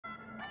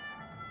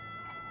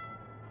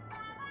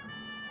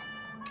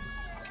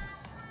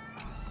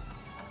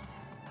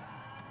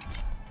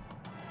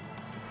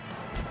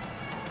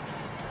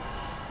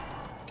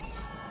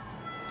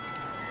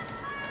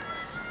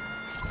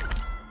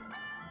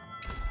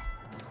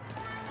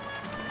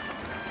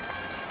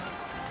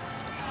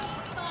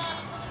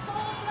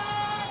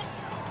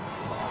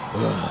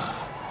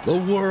The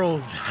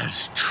world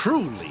has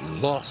truly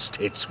lost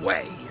its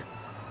way.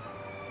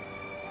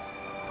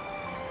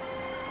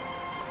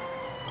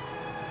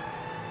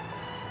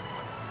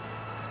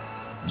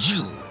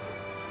 You...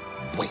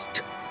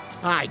 Wait.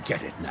 I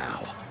get it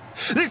now.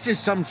 This is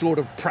some sort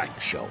of prank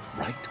show,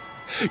 right?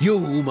 You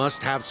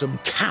must have some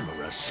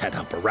cameras set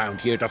up around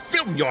here to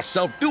film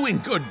yourself doing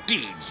good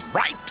deeds,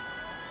 right?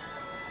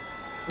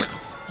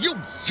 You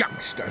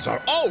youngsters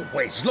are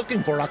always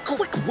looking for a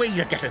quick way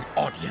to get an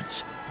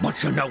audience.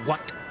 But you know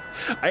what?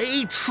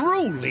 A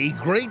truly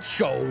great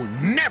show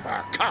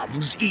never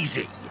comes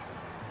easy.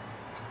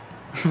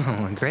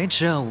 Oh, a great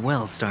show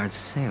will start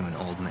soon,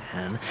 old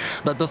man.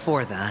 But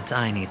before that,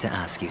 I need to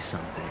ask you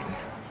something.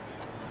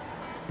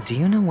 Do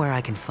you know where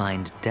I can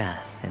find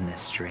death in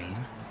this dream?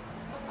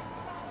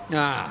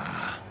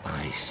 Ah,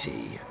 I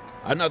see.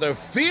 Another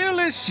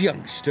fearless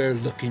youngster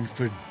looking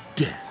for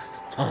death,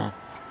 huh?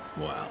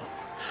 Well,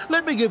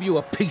 let me give you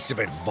a piece of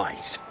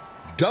advice.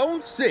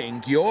 Don't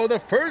think you're the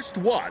first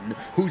one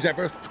who's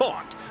ever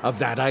thought of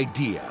that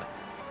idea.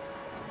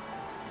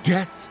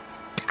 Death?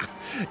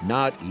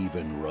 Not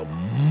even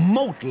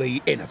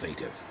remotely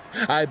innovative.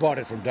 I bought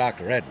it from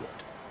Dr. Edward.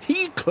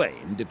 He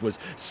claimed it was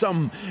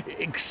some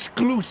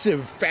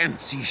exclusive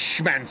fancy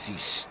schmancy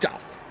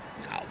stuff.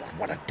 Now, but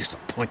what a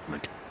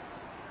disappointment.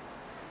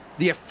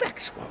 The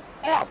effects were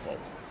awful.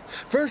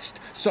 First,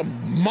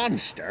 some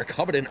monster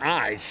covered in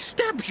eyes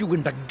stabs you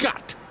in the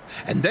gut.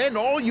 And then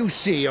all you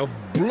see are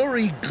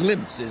blurry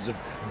glimpses of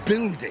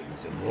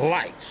buildings and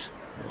lights.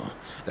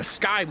 The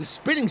sky was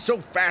spinning so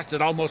fast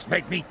it almost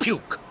made me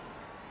puke.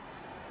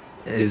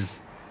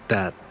 Is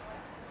that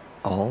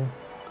all?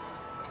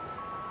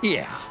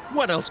 Yeah,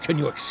 what else can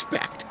you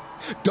expect?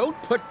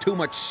 Don't put too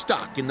much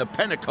stock in the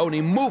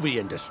Penacony movie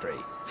industry.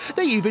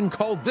 They even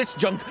called this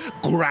junk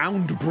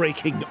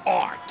groundbreaking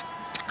art.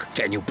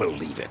 Can you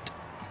believe it?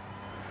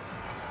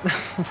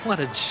 What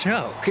a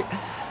joke.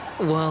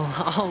 Well,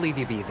 I'll leave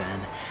you be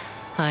then.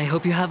 I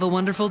hope you have a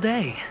wonderful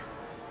day.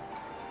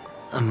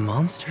 A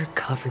monster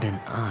covered in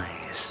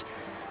eyes.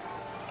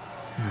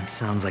 That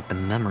sounds like the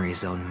Memory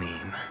Zone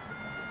meme.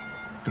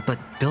 But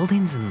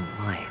buildings and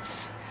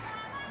lights...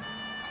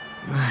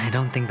 I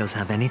don't think those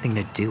have anything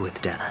to do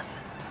with death.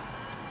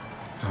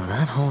 Well,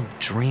 that whole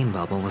dream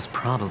bubble was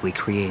probably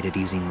created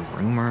using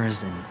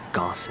rumors and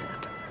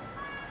gossip.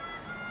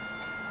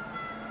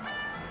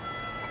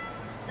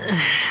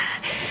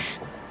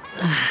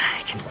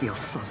 I can feel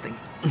something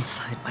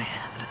inside my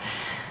head.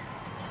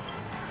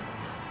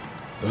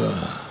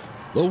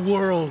 The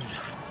world...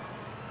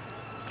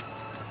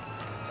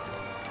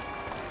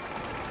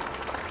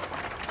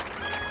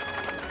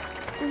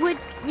 Would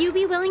you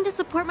be willing to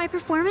support my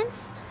performance?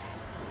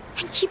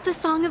 And keep the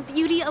Song of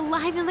Beauty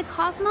alive in the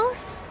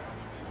cosmos?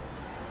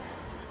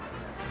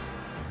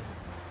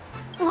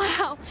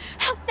 Wow,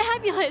 how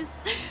fabulous!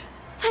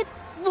 But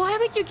why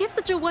would you give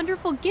such a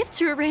wonderful gift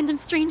to a random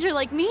stranger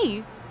like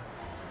me?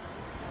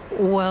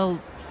 Well,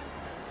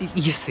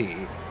 you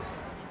see,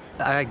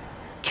 I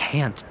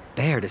can't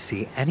bear to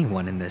see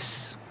anyone in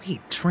this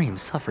sweet dream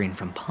suffering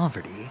from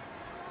poverty.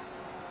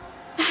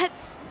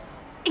 That's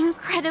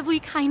incredibly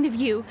kind of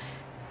you.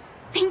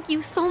 Thank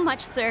you so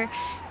much, sir.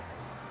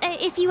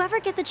 If you ever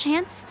get the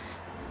chance,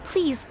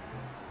 please,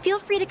 feel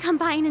free to come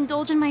by and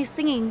indulge in my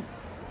singing.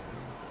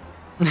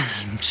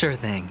 Sure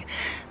thing.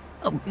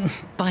 Oh,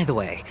 by the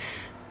way,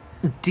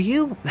 do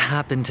you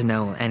happen to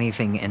know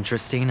anything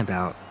interesting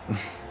about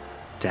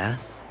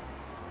death?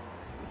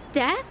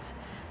 Death?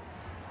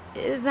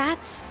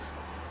 That's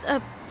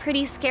a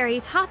pretty scary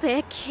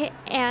topic,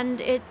 and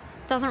it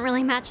doesn't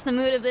really match the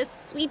mood of this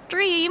sweet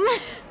dream.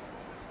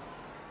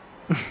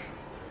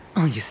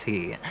 Oh, you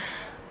see,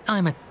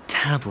 I'm a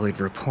tabloid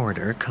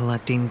reporter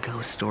collecting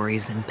ghost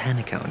stories in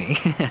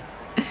Penacony.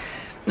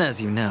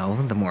 As you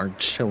know, the more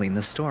chilling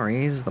the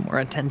stories, the more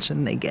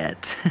attention they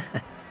get.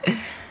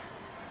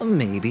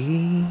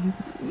 Maybe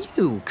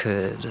you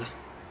could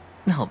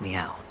help me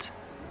out.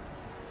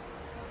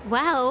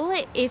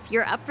 Well, if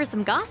you're up for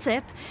some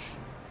gossip,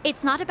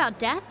 it's not about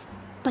death,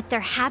 but there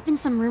have been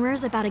some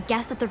rumors about a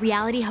guest at the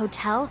reality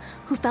hotel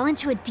who fell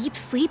into a deep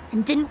sleep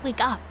and didn't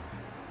wake up.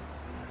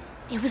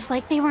 It was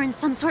like they were in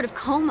some sort of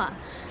coma.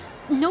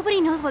 Nobody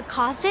knows what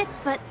caused it,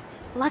 but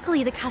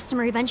luckily the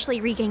customer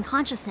eventually regained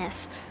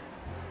consciousness.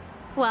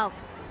 Well,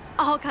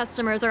 all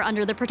customers are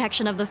under the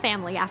protection of the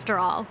family, after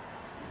all.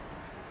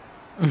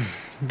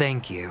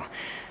 Thank you.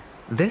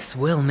 This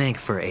will make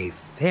for a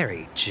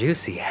very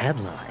juicy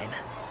headline.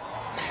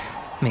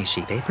 May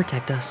Shibe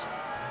protect us.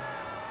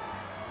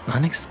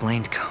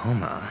 Unexplained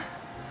coma.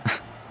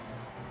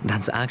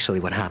 That's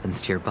actually what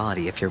happens to your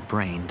body if your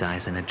brain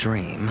dies in a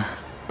dream.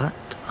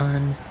 But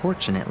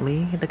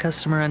unfortunately, the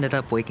customer ended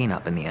up waking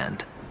up in the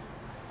end.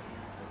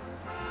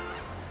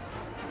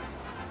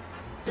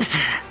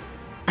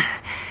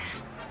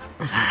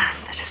 The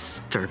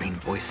disturbing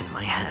voice in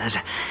my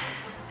head.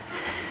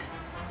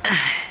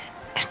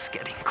 It's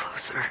getting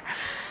closer.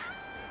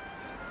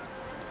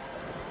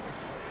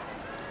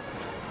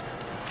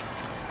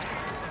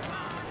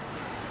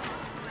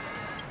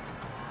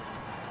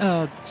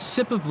 A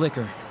sip of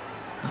liquor,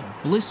 a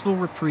blissful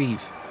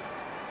reprieve.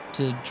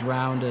 To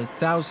drown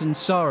 1,000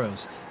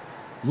 sorrows,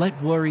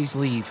 let worries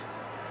leave.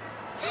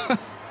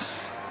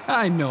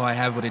 I know I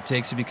have what it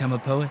takes to become a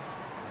poet.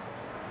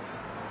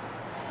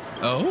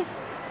 Oh?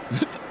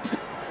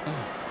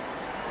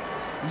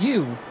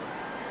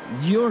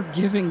 You're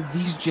giving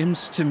these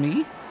gems to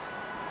me?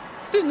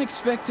 Didn't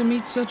expect to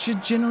meet such a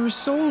generous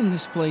soul in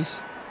this place.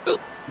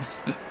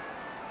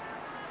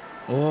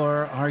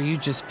 Or are you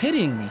just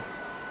pitying me?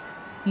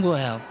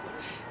 Well,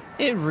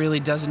 it really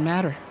doesn't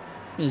matter.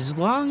 As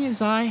long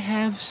as I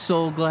have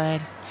Soul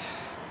Glad,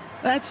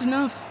 that's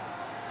enough.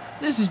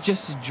 This is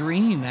just a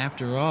dream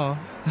after all.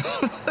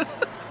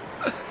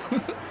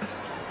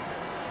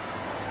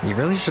 You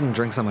really shouldn't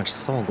drink so much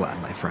Soul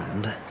Glad, my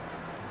friend.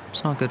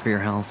 It's not good for your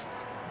health.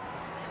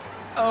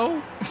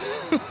 Oh.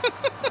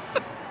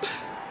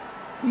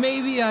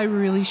 Maybe I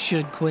really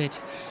should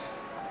quit.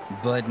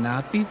 But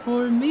not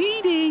before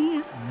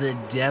meeting the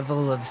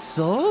Devil of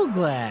Soul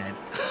Glad.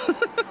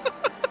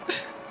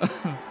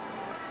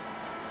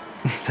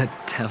 The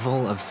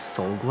Devil of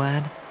Soul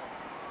Glad?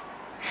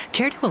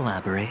 Care to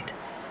elaborate?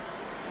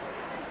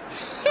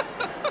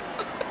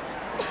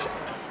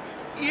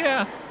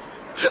 Yeah.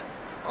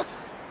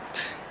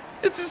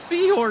 It's a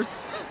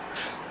seahorse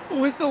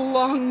with a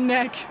long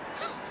neck.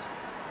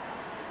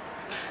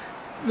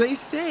 They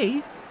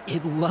say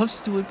it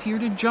loves to appear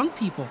to drunk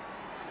people,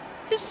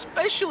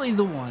 especially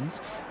the ones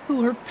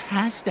who are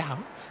passed out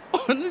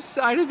on the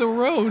side of the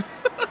road.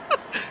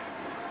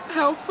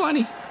 How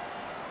funny.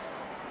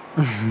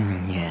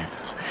 Yeah,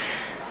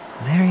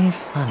 very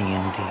funny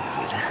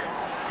indeed.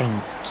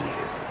 Thank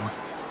you.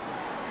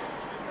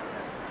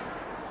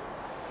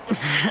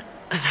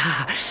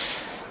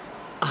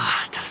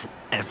 Does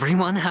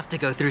everyone have to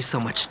go through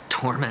so much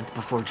torment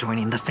before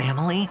joining the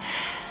family?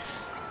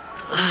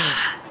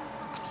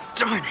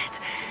 Darn it.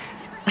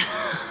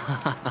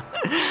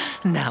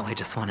 Now I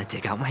just want to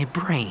dig out my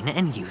brain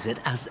and use it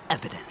as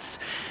evidence.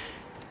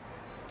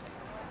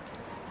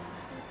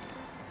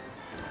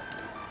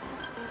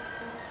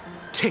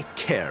 Take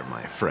care,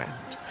 my friend.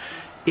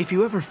 If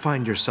you ever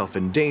find yourself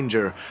in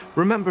danger,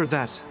 remember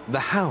that the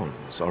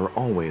hounds are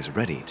always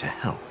ready to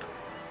help.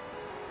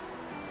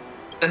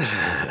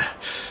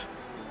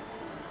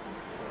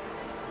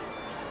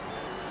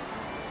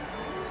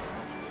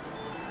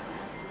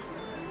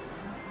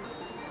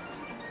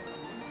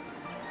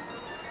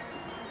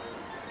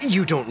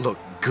 You don't look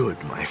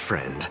good, my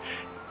friend.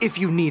 If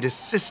you need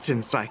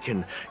assistance, I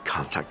can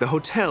contact the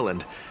hotel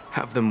and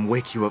have them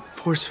wake you up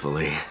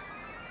forcefully.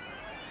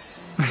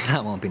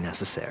 That won't be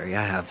necessary.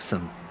 I have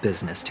some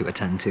business to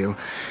attend to.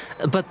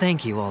 But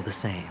thank you all the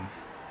same.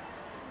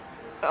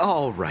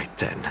 All right,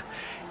 then.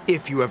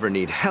 If you ever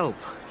need help,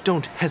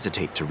 don't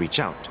hesitate to reach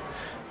out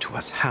to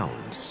us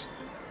hounds.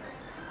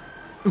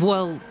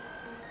 Well,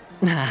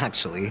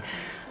 actually,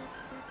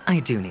 I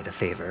do need a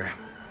favor.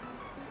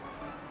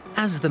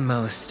 As the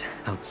most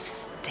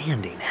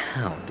outstanding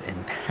hound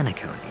in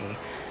Penacony,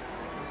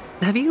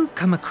 have you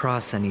come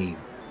across any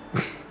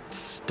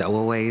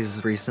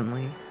stowaways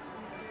recently?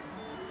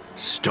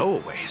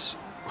 Stowaways?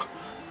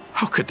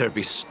 How could there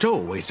be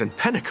stowaways in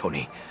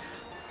Penacony?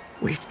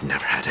 We've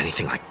never had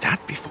anything like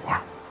that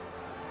before.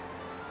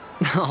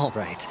 All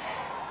right.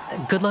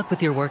 Good luck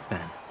with your work,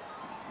 then.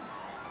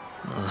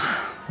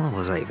 What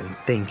was I even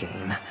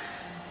thinking?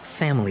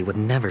 Family would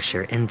never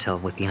share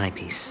intel with the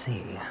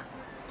IPC.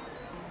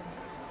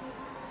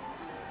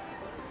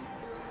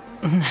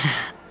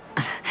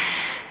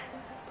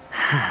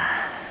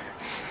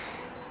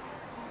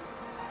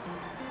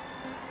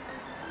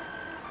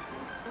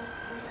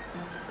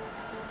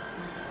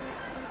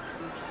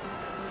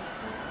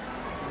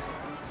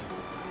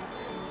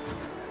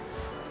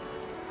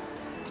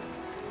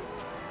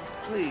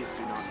 Please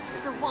do not. This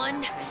is the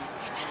one.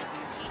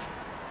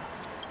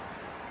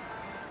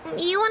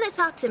 You want to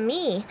talk to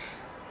me?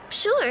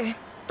 Sure,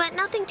 but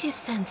nothing too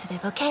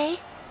sensitive, okay?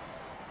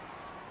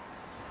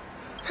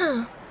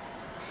 Huh.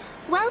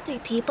 Wealthy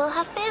people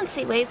have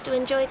fancy ways to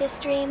enjoy this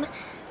dream.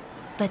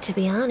 But to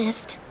be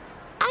honest,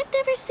 I've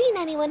never seen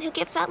anyone who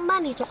gives out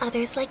money to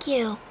others like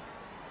you.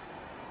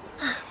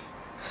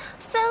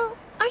 So,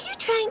 are you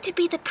trying to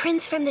be the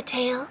prince from the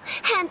tale,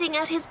 handing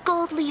out his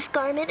gold leaf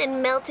garment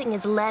and melting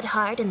his lead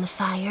heart in the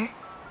fire?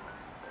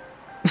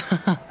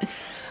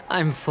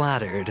 I'm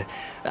flattered.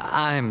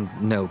 I'm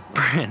no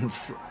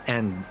prince,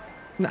 and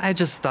I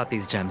just thought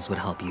these gems would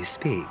help you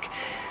speak.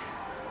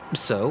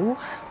 So,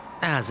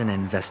 as an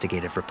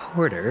investigative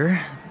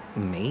reporter,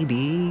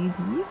 maybe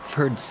you've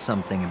heard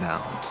something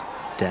about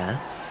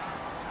death?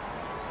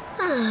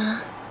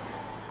 Ah,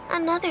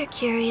 another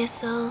curious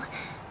soul.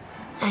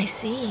 I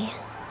see.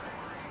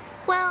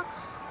 Well,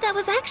 that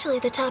was actually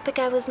the topic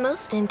I was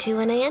most into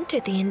when I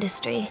entered the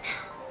industry.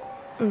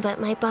 But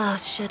my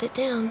boss shut it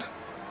down.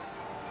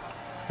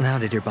 How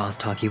did your boss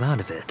talk you out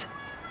of it?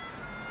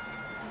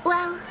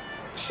 Well,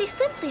 she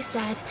simply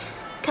said,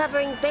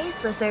 covering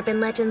baseless urban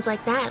legends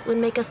like that would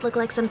make us look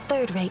like some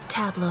third-rate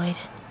tabloid.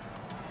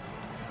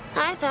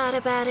 I thought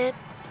about it,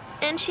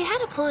 and she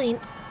had a point.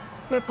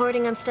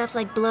 Reporting on stuff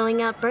like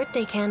blowing out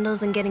birthday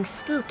candles and getting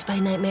spooked by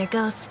nightmare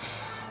ghosts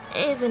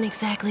isn't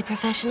exactly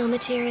professional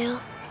material.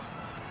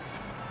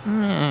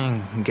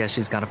 Guess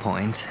she's got a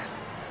point.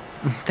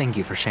 Thank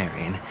you for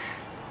sharing.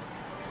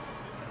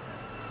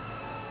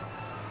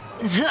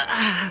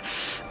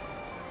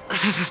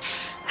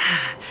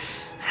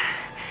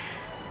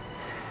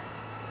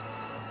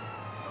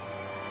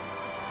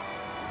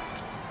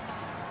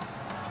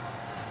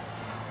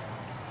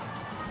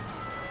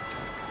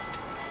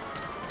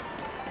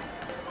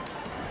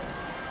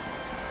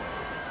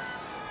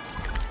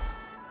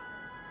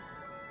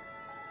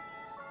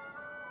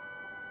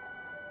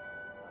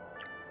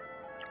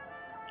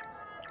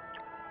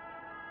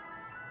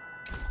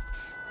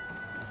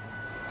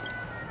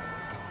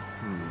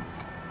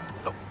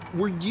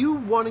 Were you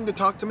wanting to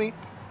talk to me?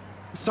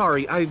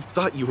 Sorry, I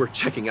thought you were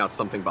checking out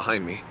something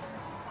behind me.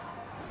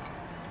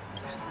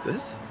 Is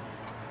this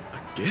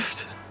a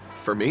gift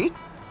for me?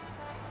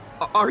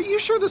 Are you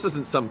sure this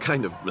isn't some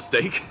kind of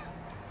mistake?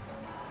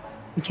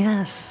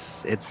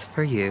 Yes, it's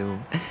for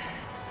you.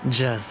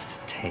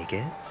 Just take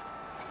it.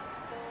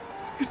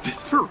 Is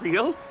this for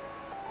real?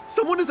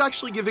 Someone is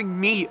actually giving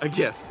me a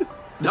gift.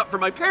 Not for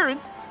my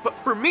parents, but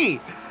for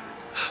me.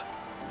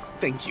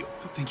 Thank you.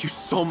 Thank you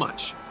so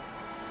much.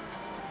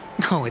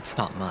 Oh, it's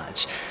not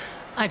much.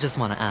 I just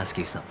want to ask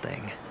you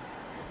something.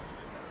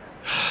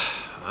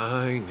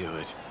 I knew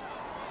it.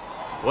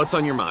 What's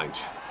on your mind?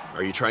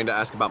 Are you trying to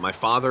ask about my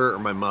father or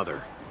my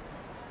mother?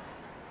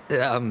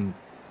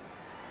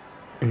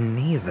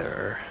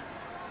 Neither.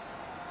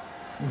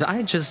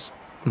 I just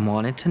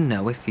wanted to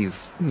know if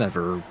you've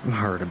ever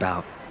heard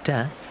about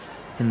death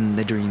in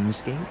the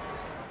dreamscape.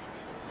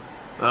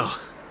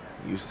 Oh,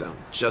 you sound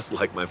just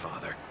like my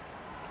father.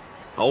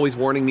 Always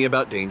warning me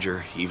about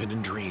danger, even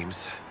in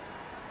dreams.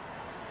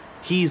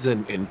 He's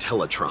an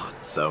Intellitron,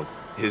 so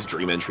his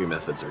dream entry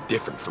methods are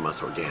different from us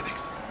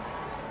organics.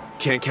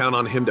 Can't count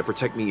on him to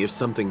protect me if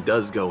something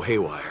does go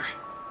haywire.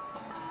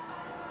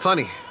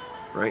 Funny,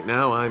 right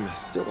now I'm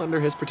still under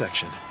his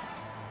protection.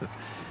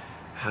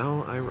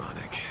 How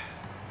ironic.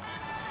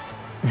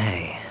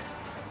 Hey,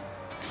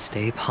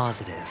 stay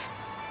positive.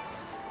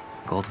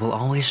 Gold will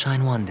always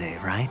shine one day,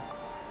 right?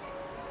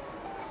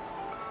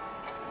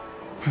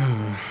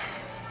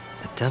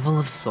 The Devil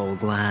of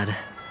Soulglad,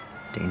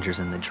 dangers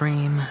in the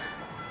dream,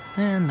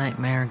 and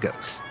nightmare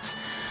ghosts.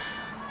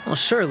 Well,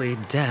 surely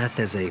death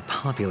is a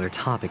popular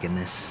topic in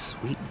this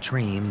sweet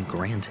dream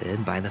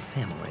granted by the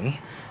family.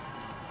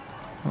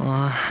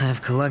 Well,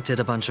 I've collected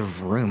a bunch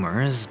of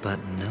rumors, but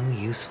no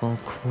useful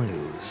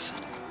clues.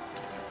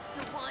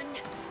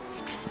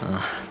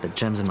 The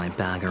gems in my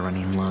bag are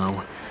running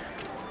low.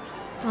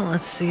 Well,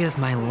 let's see if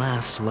my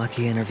last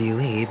lucky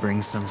interviewee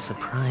brings some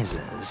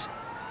surprises.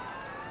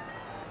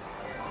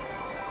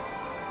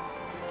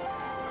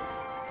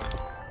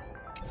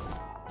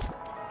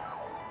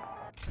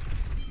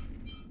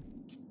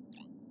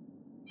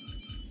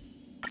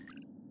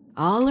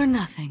 All or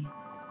nothing.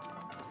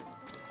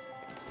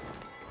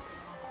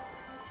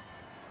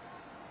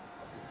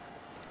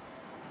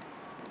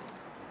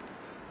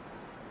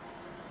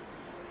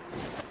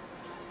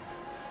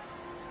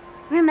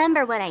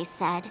 Remember what I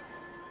said.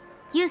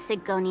 You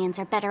Sigonians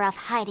are better off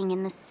hiding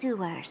in the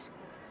sewers.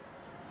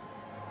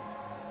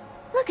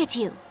 Look at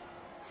you,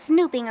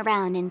 snooping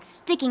around and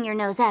sticking your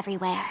nose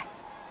everywhere.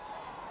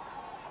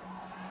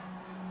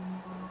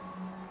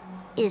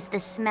 Is the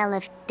smell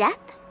of death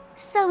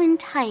so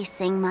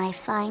enticing, my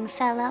fine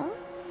fellow?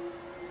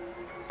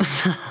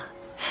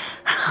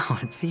 Oh,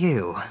 it's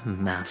you,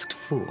 masked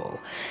fool.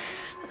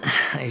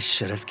 I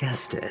should have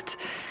guessed it.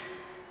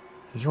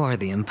 You're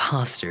the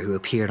imposter who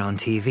appeared on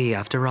TV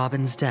after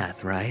Robin's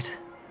death, right?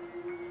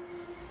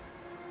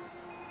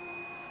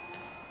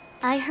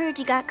 I heard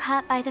you got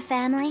caught by the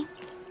family.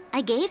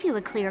 I gave you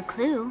a clear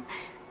clue.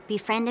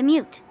 Befriend a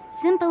mute.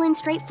 Simple and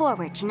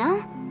straightforward, you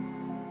know?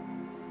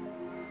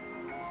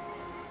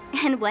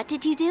 And what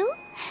did you do?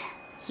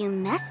 You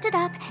messed it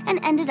up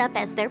and ended up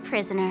as their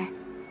prisoner.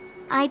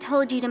 I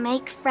told you to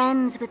make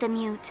friends with a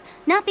mute,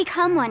 not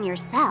become one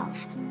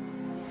yourself.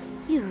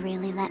 You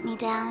really let me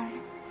down.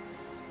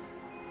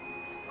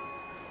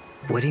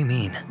 What do you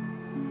mean?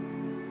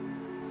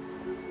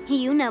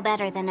 You know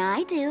better than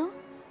I do.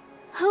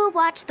 Who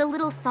watched the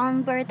little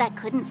songbird that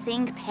couldn't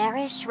sing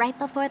perish right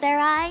before their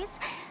eyes?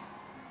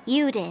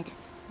 You did,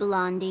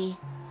 Blondie.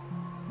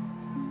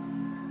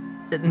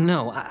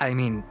 No, I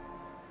mean...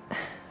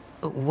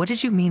 What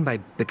did you mean by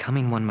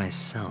becoming one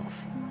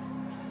myself?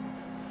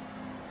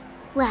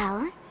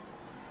 Well,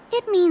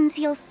 it means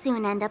you'll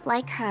soon end up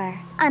like her,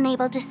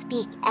 unable to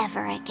speak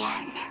ever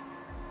again.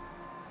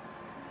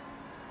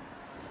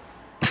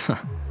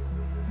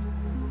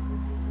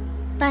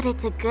 But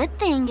it's a good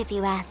thing if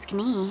you ask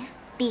me,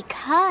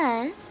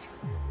 because...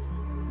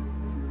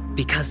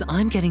 Because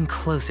I'm getting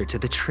closer to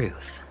the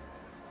truth,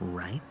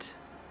 right?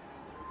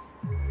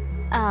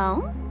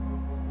 Oh?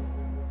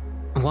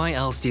 Why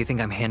else do you think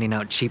I'm handing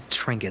out cheap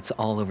trinkets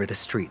all over the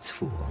streets,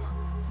 fool?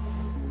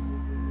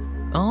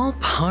 All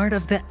part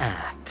of the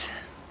act.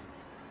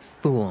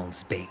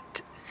 Fool's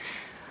bait.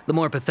 The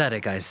more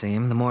pathetic I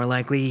seem, the more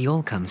likely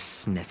you'll come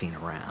sniffing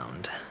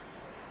around.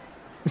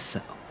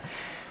 So,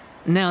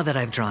 now that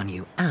I've drawn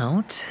you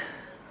out,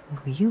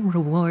 will you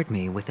reward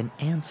me with an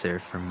answer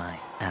for my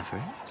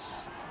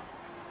efforts?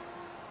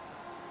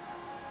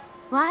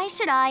 Why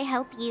should I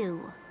help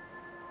you?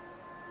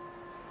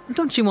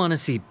 Don't you want to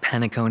see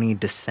Penacony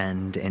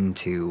descend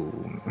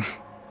into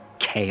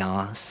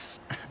chaos?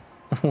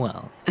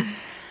 Well,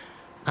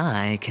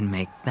 I can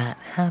make that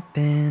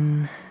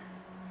happen.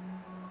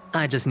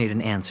 I just need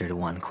an answer to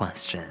one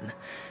question.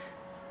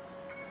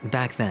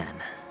 Back then,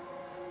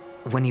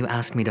 when you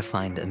asked me to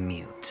find a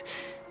mute,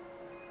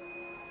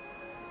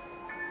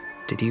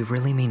 did you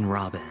really mean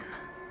Robin?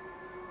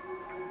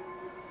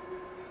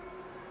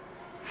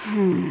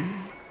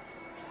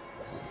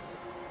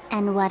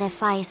 And what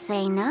if I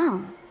say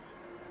no?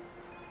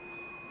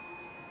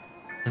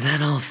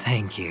 Then I'll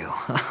thank you.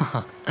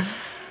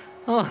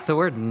 Oh, the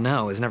word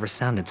no has never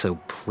sounded so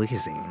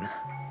pleasing.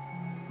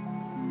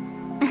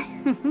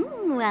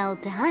 Well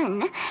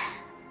done.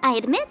 I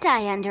admit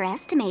I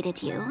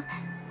underestimated you,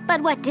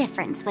 but what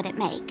difference would it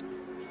make?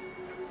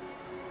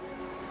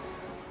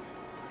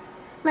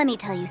 Let me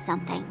tell you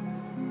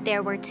something.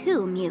 There were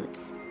 2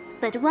 mutes,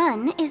 but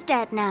one is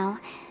dead now,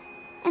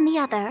 and the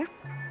other,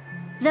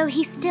 though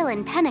he's still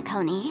in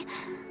Penacony,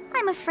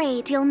 I'm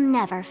afraid you'll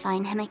never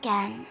find him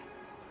again.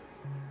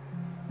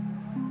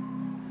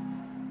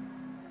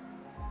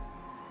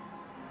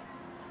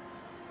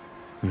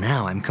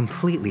 Now I'm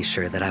completely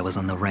sure that I was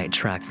on the right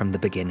track from the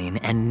beginning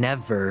and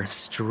never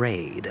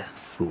strayed,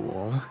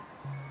 fool.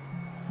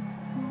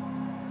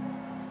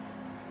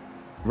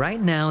 Right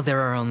now,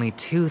 there are only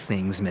 2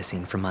 things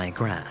missing from my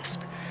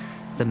grasp: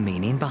 the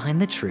meaning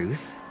behind the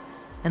truth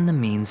and the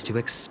means to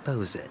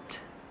expose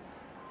it.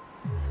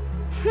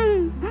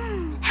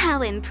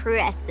 How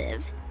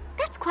impressive.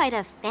 That's quite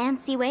a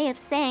fancy way of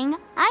saying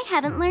I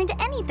haven't learned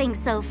anything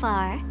so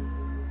far.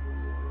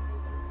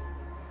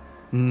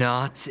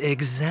 Not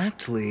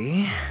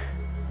exactly.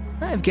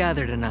 I've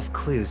gathered enough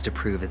clues to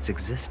prove its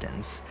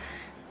existence,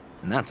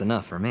 and that's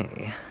enough for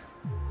me.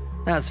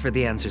 As for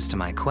the answers to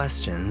my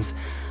questions,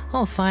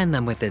 I'll find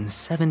them within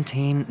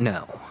 16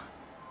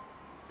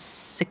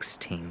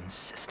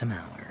 system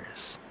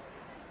hours.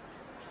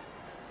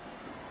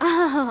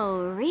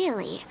 Oh,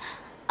 really?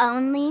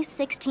 Only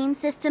 16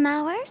 system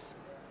hours?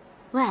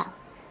 Well,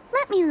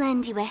 let me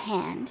lend you a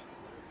hand.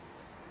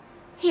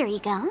 Here you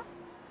go.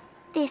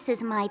 This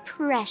is my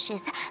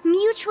precious,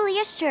 mutually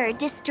assured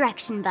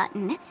destruction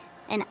button,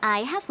 and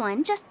I have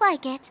one just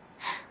like it.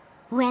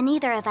 When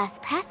either of us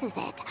presses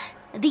it,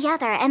 the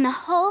other and the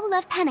whole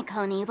of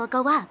Penacony will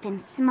go up in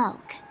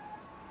smoke.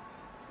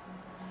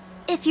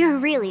 If you're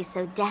really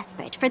so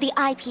desperate for the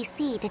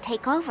IPC to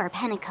take over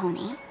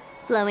Penacony,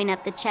 blowing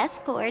up the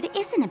chessboard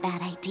isn't a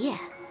bad idea.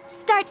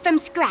 Start from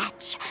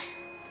scratch.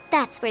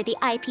 That's where the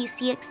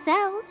IPC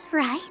excels,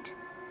 right?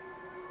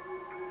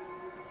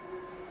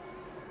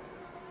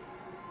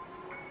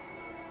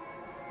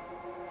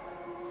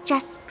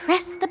 Just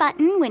press the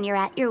button when you're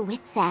at your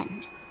wit's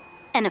end.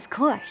 And of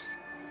course,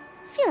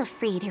 feel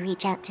free to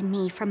reach out to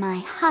me for my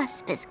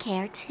hospice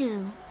care,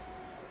 too.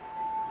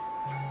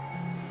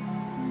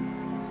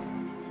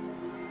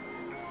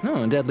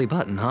 Oh, a deadly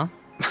button, huh?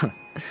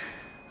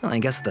 Well, I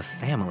guess the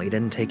family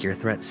didn't take your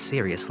threat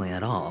seriously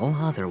at all.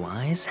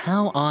 Otherwise,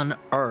 how on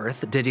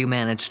earth did you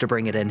manage to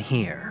bring it in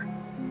here?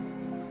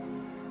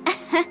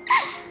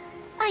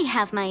 I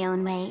have my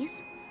own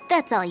ways.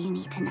 That's all you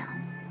need to know.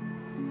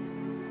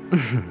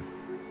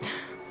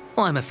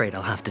 Well, I'm afraid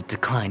I'll have to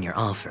decline your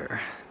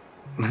offer.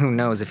 Who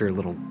knows if your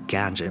little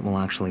gadget will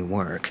actually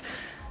work.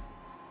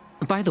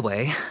 By the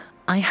way,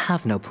 I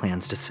have no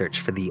plans to search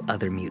for the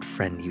other mute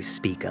friend you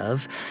speak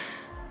of,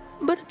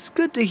 but it's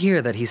good to hear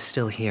that he's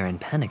still here in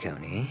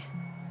Penacony.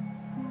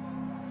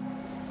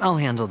 I'll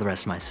handle the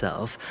rest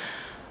myself.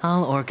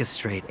 I'll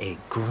orchestrate a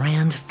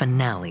grand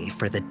finale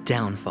for the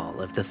downfall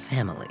of the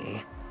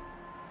family.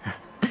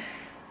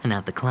 And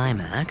at the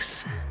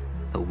climax,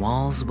 the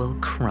walls will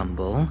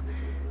crumble,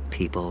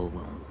 people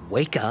will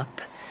wake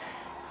up,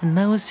 and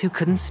those who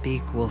couldn't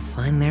speak will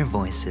find their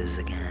voices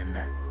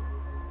again.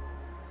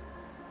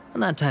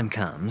 When that time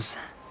comes,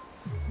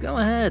 go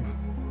ahead,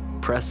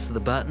 press the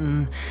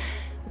button,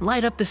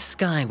 light up the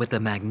sky with a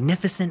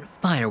magnificent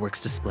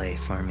fireworks display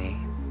for me.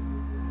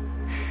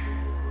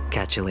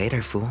 Catch you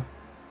later, fool.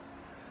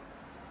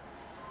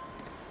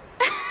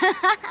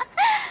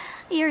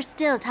 You're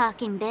still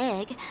talking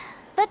big,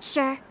 but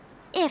sure,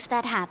 if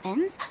that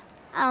happens,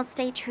 I'll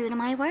stay true to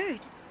my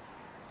word.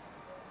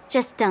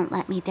 Just don't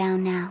let me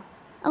down now,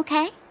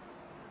 okay?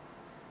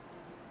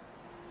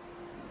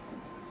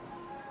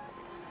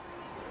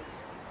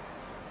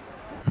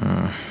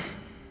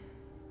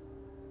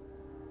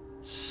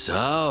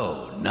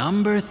 So,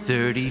 number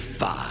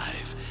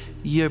 35.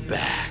 You're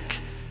back.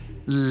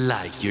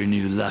 Like your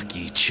new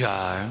lucky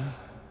charm?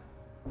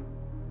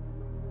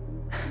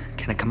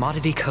 Can a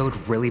commodity code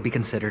really be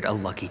considered a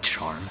lucky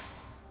charm?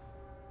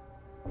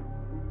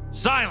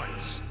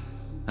 Silence!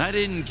 I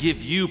didn't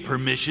give you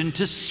permission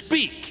to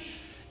speak,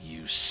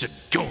 you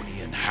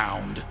Sigonian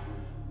hound.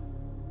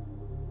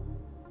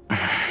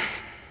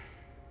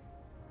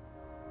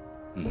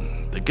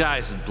 The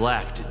guys in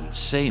black didn't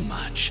say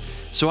much,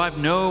 so I've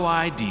no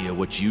idea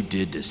what you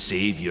did to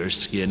save your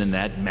skin in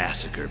that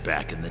massacre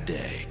back in the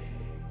day.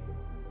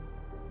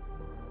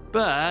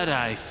 But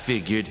I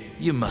figured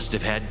you must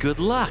have had good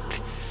luck,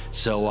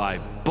 so I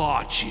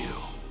bought you.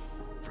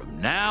 From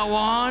now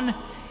on,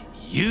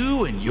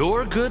 you and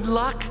your good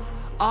luck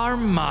are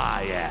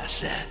my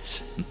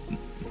assets.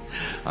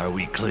 Are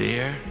we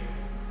clear?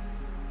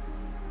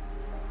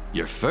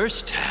 Your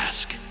first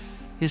task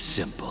is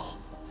simple.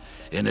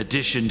 In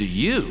addition to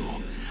you,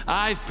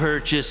 I've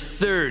purchased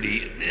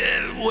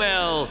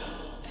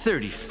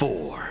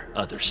 34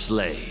 other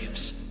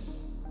slaves.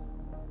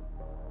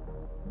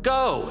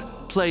 Go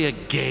and play a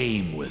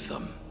game with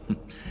them.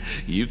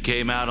 You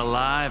came out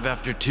alive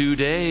after 2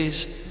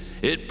 days.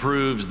 It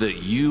proves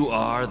that you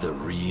are the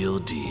real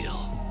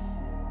deal.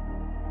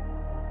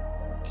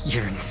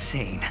 You're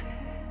insane.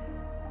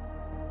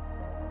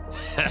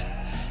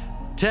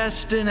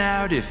 Testing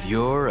out if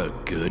you're a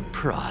good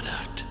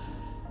product.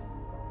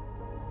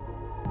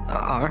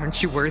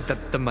 Aren't you worried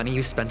that the money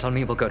you spent on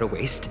me will go to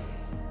waste?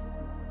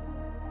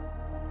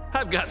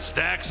 I've got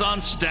stacks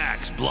on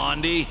stacks,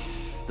 Blondie.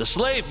 The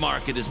slave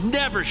market is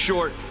never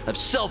short of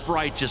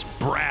self-righteous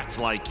brats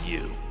like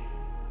you.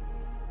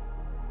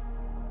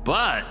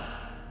 But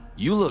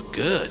you look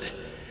good,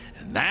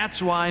 and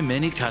that's why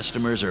many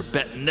customers are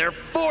betting their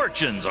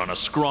fortunes on a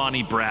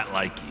scrawny brat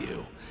like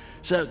you.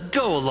 So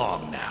go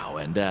along now,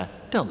 and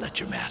don't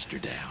let your master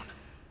down.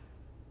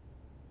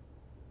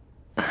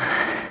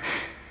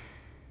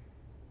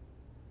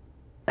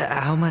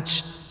 How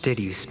much did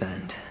you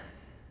spend?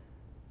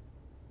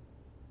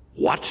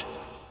 What?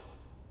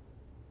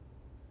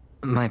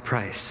 My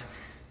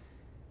price.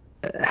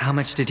 How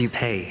much did you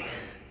pay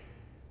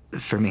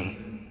for me?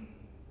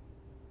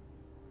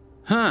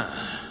 Huh.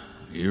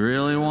 You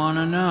really want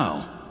to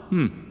know?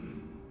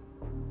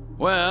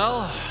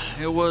 Well,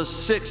 it was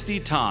 60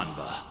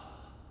 tanba.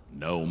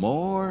 No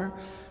more,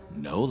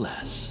 no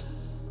less.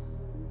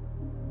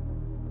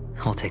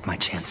 I'll take my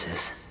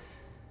chances.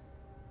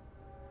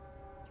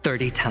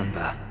 30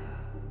 tanba.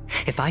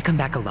 If I come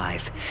back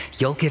alive,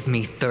 you'll give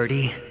me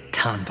 30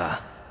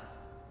 tanba.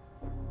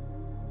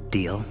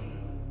 Deal?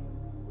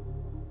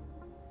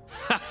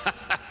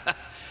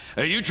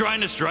 Are you trying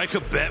to strike a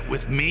bet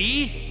with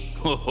me?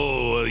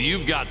 Oh,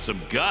 you've got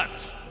some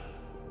guts.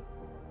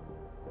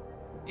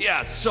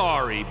 Yeah,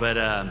 sorry, but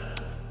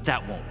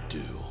that won't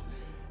do.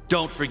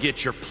 Don't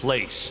forget your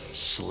place,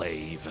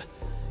 slave.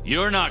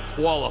 You're not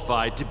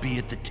qualified to be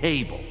at the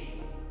table.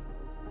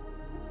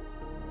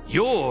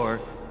 You're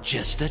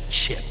just a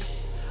chip,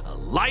 a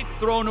life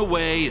thrown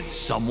away in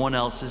someone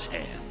else's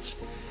hands.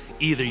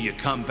 Either you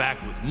come back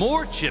with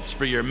more chips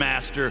for your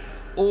master,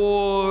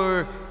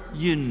 or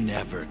you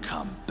never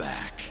come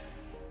back.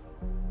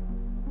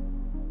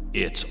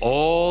 It's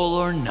all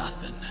or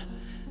nothing.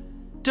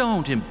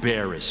 Don't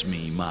embarrass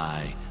me,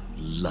 my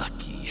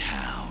lucky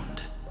hound.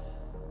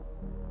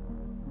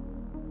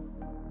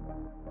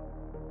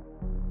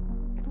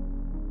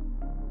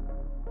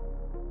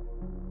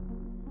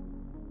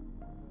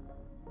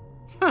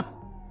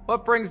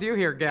 What brings you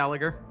here,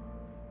 Gallagher?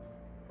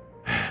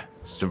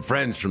 Some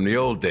friends from the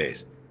old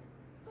days.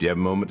 Do you have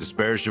a moment to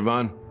spare,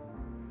 Siobhan?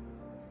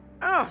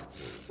 Oh,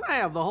 I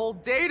have the whole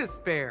day to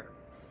spare.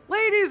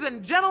 Ladies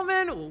and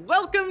gentlemen,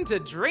 welcome to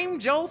Dream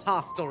Jolt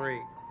Hostelry.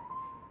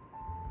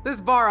 This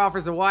bar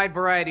offers a wide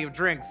variety of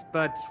drinks,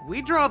 but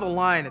we draw the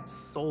line at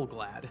Soul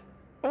Glad.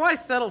 Why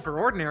settle for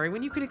ordinary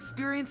when you can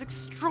experience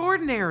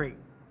extraordinary?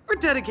 We're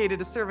dedicated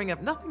to serving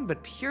up nothing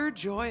but pure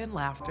joy and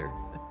laughter.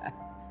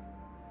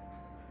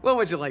 What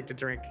would you like to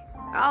drink?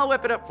 I'll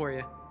whip it up for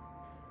you.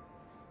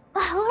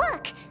 Oh,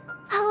 look!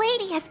 A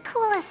lady as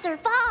cool as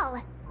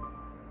Serval!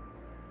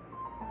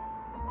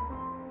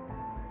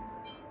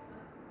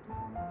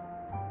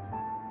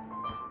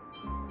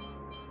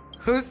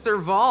 Who's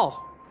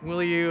Serval?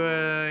 Will you,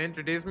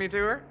 introduce me to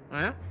her?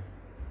 Huh?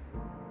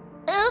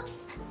 Oops.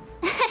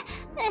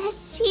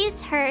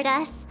 She's heard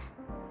us.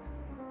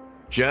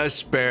 Just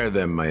spare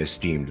them, my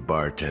esteemed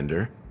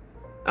bartender.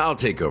 I'll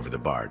take over the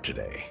bar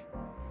today.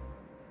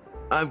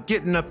 I'm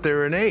getting up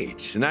there in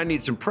age, and I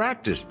need some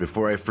practice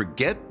before I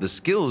forget the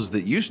skills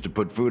that used to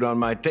put food on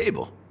my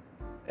table.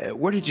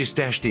 Where did you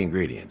stash the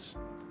ingredients?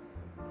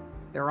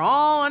 They're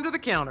all under the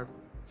counter.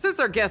 Since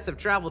our guests have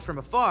traveled from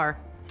afar,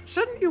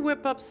 shouldn't you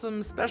whip up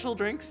some special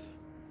drinks?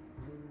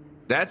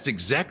 That's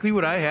exactly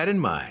what I had in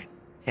mind.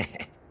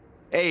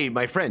 Hey,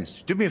 my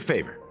friends, do me a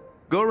favor.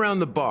 Go around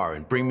the bar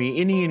and bring me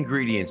any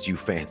ingredients you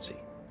fancy.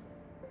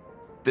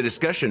 The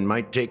discussion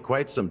might take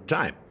quite some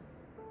time,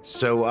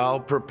 so I'll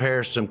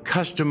prepare some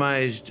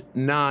customized,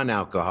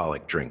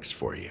 non-alcoholic drinks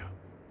for you.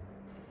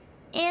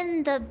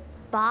 In the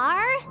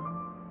bar?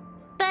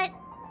 But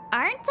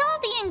aren't all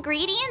the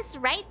ingredients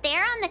right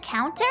there on the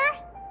counter?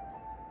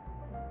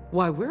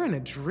 Why, we're in a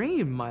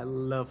dream, my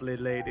lovely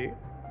lady.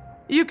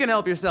 You can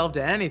help yourself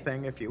to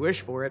anything if you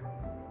wish for it.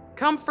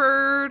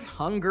 Comfort,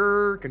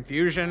 hunger,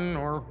 confusion,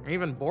 or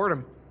even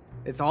boredom.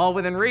 It's all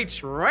within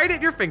reach, right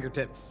at your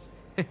fingertips.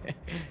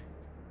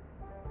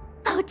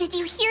 Oh, did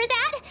you hear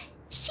that?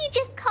 She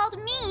just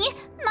called me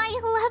my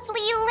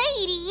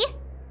lovely lady.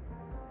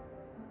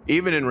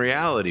 Even in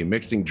reality,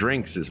 mixing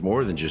drinks is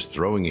more than just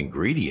throwing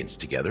ingredients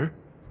together.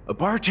 A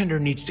bartender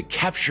needs to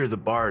capture the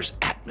bar's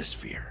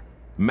atmosphere,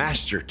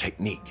 master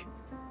technique,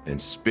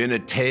 and spin a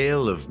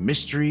tale of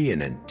mystery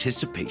and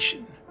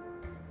anticipation.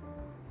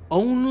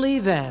 Only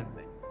then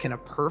can a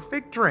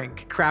perfect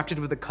drink crafted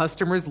with a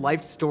customer's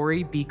life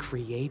story be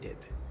created.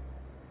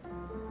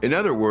 In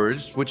other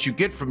words, what you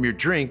get from your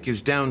drink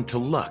is down to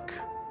luck,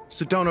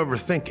 so don't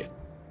overthink it.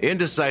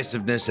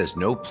 Indecisiveness has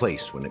no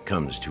place when it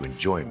comes to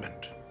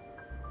enjoyment.